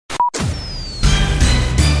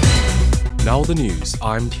Now the news,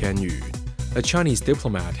 I'm Tian Yu. A Chinese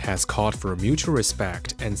diplomat has called for mutual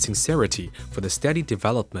respect and sincerity for the steady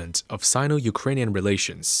development of Sino-Ukrainian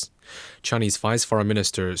relations. Chinese Vice Foreign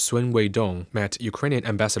Minister Sun Weidong met Ukrainian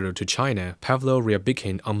Ambassador to China Pavlo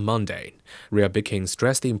Ryabikhin on Monday. Ryabikhin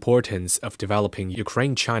stressed the importance of developing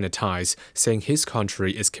Ukraine-China ties, saying his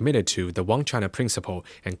country is committed to the One China principle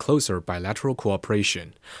and closer bilateral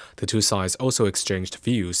cooperation. The two sides also exchanged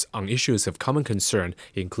views on issues of common concern,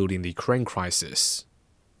 including the Ukraine crisis.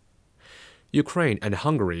 Ukraine and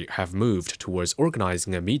Hungary have moved towards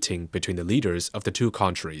organizing a meeting between the leaders of the two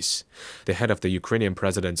countries. The head of the Ukrainian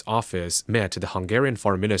president's office met the Hungarian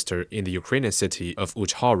foreign minister in the Ukrainian city of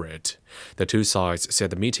Uzhhorod. The two sides said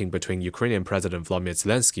the meeting between Ukrainian President Vladimir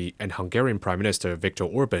Zelensky and Hungarian Prime Minister Viktor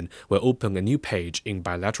Orban will open a new page in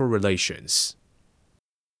bilateral relations.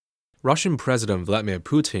 Russian President Vladimir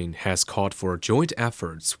Putin has called for joint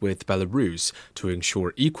efforts with Belarus to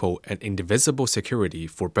ensure equal and indivisible security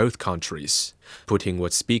for both countries. Putin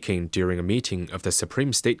was speaking during a meeting of the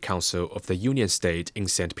Supreme State Council of the Union State in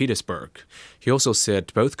St. Petersburg. He also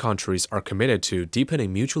said both countries are committed to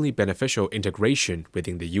deepening mutually beneficial integration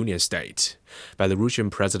within the Union State. Belarusian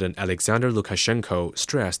President Alexander Lukashenko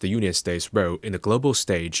stressed the Union State's role in the global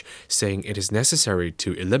stage, saying it is necessary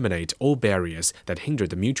to eliminate all barriers that hinder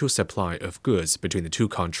the mutual supply of goods between the two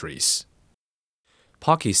countries.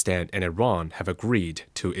 Pakistan and Iran have agreed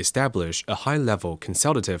to establish a high-level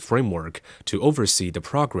consultative framework to oversee the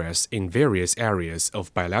progress in various areas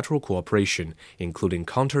of bilateral cooperation, including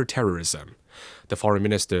counter-terrorism. The foreign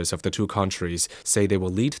ministers of the two countries say they will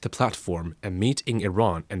lead the platform and meet in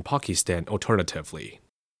Iran and Pakistan alternatively.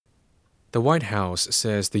 The White House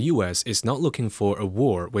says the U.S. is not looking for a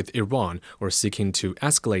war with Iran or seeking to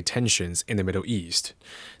escalate tensions in the Middle East.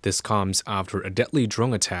 This comes after a deadly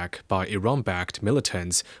drone attack by Iran-backed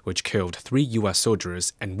militants, which killed 3 U.S.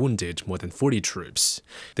 soldiers and wounded more than 40 troops.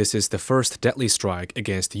 This is the first deadly strike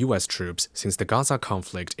against U.S. troops since the Gaza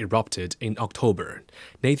conflict erupted in October.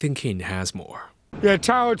 Nathan King has more. Yeah,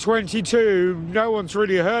 Tower 22, no one's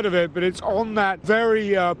really heard of it, but it's on that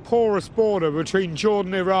very porous border between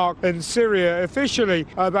Jordan, Iraq and Syria. Officially,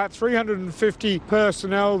 about 350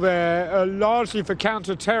 personnel there, largely for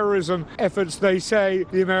counter-terrorism efforts, they say,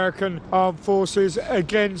 the American armed forces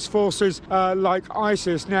against forces like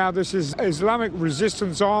ISIS. Now, this is Islamic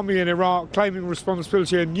Resistance Army in Iraq claiming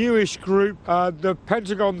responsibility, a newish group. The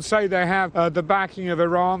Pentagon say they have the backing of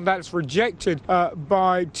Iran. That's rejected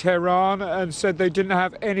by Tehran and said they didn't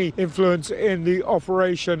have any influence in the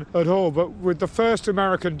operation at all. But with the first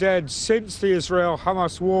American dead since the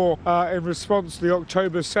Israel-Hamas war in response to the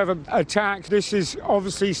October 7th attack, this is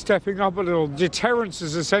obviously stepping up a little. Deterrence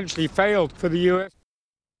has essentially failed for the U.S.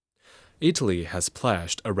 Italy has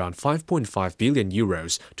pledged around 5.5 billion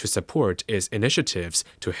euros to support its initiatives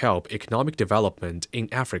to help economic development in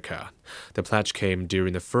Africa. The pledge came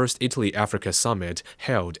during the first Italy-Africa summit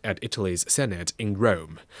held at Italy's Senate in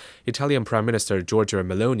Rome. Italian Prime Minister Giorgia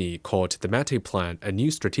Meloni called the METE plan a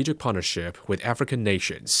new strategic partnership with African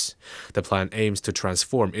nations. The plan aims to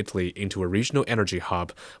transform Italy into a regional energy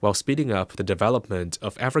hub while speeding up the development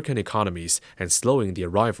of African economies and slowing the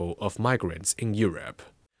arrival of migrants in Europe.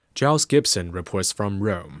 Giles Gibson reports from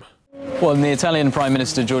Rome. Well, in the Italian Prime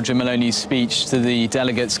Minister Giorgia Meloni's speech to the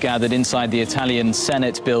delegates gathered inside the Italian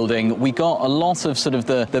Senate building, we got a lot of sort of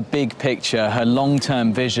the big picture, her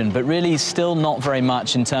long-term vision, but really still not very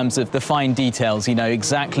much in terms of the fine details, you know,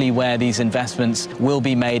 exactly where these investments will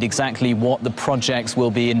be made, exactly what the projects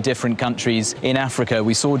will be in different countries in Africa.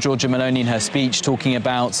 We saw Giorgia Meloni in her speech talking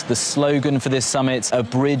about the slogan for this summit, a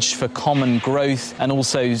bridge for common growth, and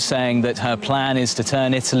also saying that her plan is to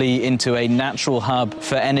turn Italy into a natural hub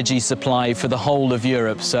for energy supply for the whole of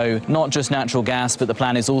Europe. So not just natural gas, but the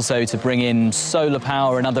plan is also to bring in solar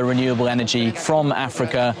power and other renewable energy from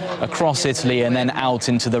Africa across Italy and then out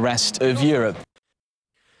into the rest of Europe.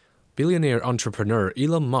 Billionaire entrepreneur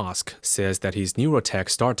Elon Musk says that his neurotech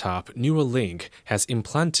startup Neuralink has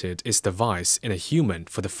implanted its device in a human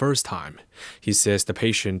for the first time. He says the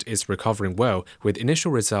patient is recovering well, with initial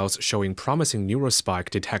results showing promising neurospike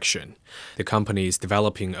detection. The company is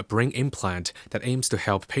developing a brain implant that aims to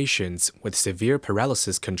help patients with severe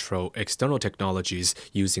paralysis control external technologies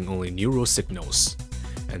using only neural signals.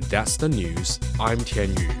 And that's the news. I'm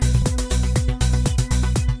Tian Yu.